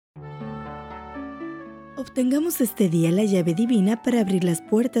Obtengamos este día la llave divina para abrir las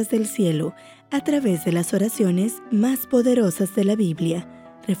puertas del cielo a través de las oraciones más poderosas de la Biblia.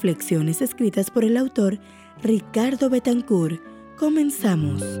 Reflexiones escritas por el autor Ricardo Betancourt.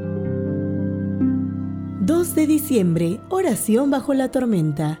 Comenzamos. 2 de diciembre, oración bajo la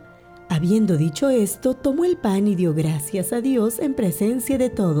tormenta. Habiendo dicho esto, tomó el pan y dio gracias a Dios en presencia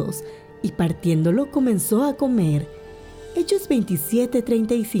de todos, y partiéndolo comenzó a comer. Hechos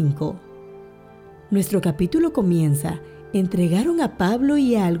 27:35. Nuestro capítulo comienza. Entregaron a Pablo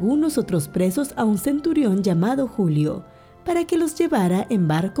y a algunos otros presos a un centurión llamado Julio, para que los llevara en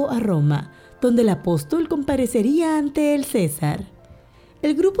barco a Roma, donde el apóstol comparecería ante el César.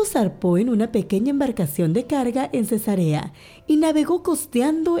 El grupo zarpó en una pequeña embarcación de carga en Cesarea y navegó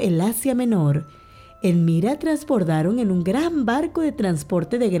costeando el Asia Menor. En Mira transbordaron en un gran barco de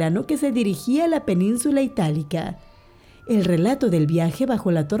transporte de grano que se dirigía a la península itálica. El relato del viaje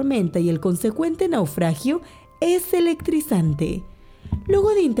bajo la tormenta y el consecuente naufragio es electrizante. Luego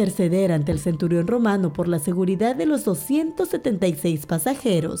de interceder ante el centurión romano por la seguridad de los 276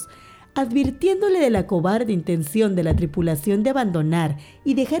 pasajeros, advirtiéndole de la cobarde intención de la tripulación de abandonar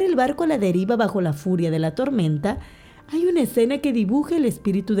y dejar el barco a la deriva bajo la furia de la tormenta, hay una escena que dibuja el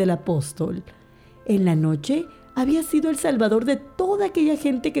espíritu del apóstol. En la noche había sido el salvador de toda aquella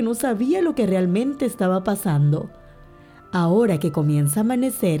gente que no sabía lo que realmente estaba pasando. Ahora que comienza a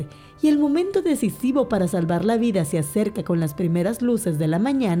amanecer y el momento decisivo para salvar la vida se acerca con las primeras luces de la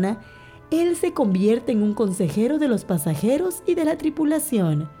mañana, él se convierte en un consejero de los pasajeros y de la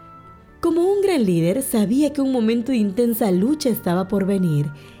tripulación. Como un gran líder, sabía que un momento de intensa lucha estaba por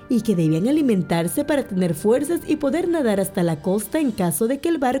venir y que debían alimentarse para tener fuerzas y poder nadar hasta la costa en caso de que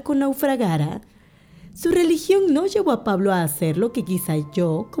el barco naufragara. Su religión no llevó a Pablo a hacer lo que quizá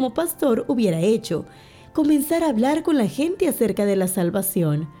yo, como pastor, hubiera hecho: comenzar a hablar con la gente acerca de la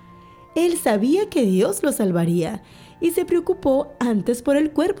salvación. Él sabía que Dios lo salvaría y se preocupó antes por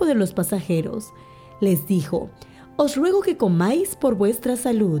el cuerpo de los pasajeros. Les dijo: «Os ruego que comáis por vuestra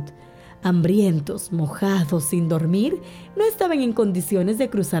salud». Hambrientos, mojados, sin dormir, no estaban en condiciones de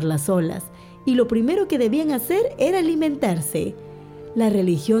cruzar las olas, y lo primero que debían hacer era alimentarse. La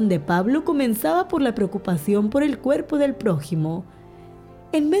religión de Pablo comenzaba por la preocupación por el cuerpo del prójimo.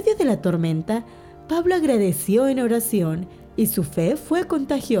 En medio de la tormenta, Pablo agradeció en oración y su fe fue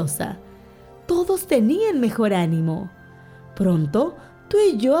contagiosa. Todos tenían mejor ánimo. Pronto, tú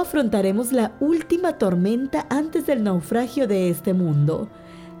y yo afrontaremos la última tormenta antes del naufragio de este mundo.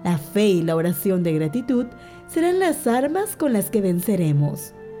 La fe y la oración de gratitud serán las armas con las que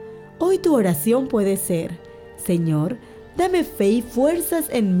venceremos. Hoy tu oración puede ser: Señor, dame fe y fuerzas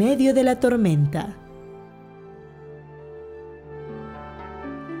en medio de la tormenta.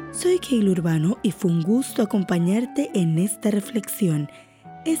 Soy Keila Urbano y fue un gusto acompañarte en esta reflexión.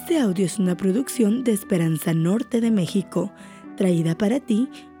 Este audio es una producción de Esperanza Norte de México, traída para ti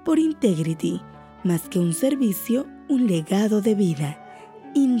por Integrity. Más que un servicio, un legado de vida.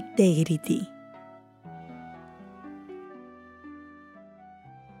 Integrity.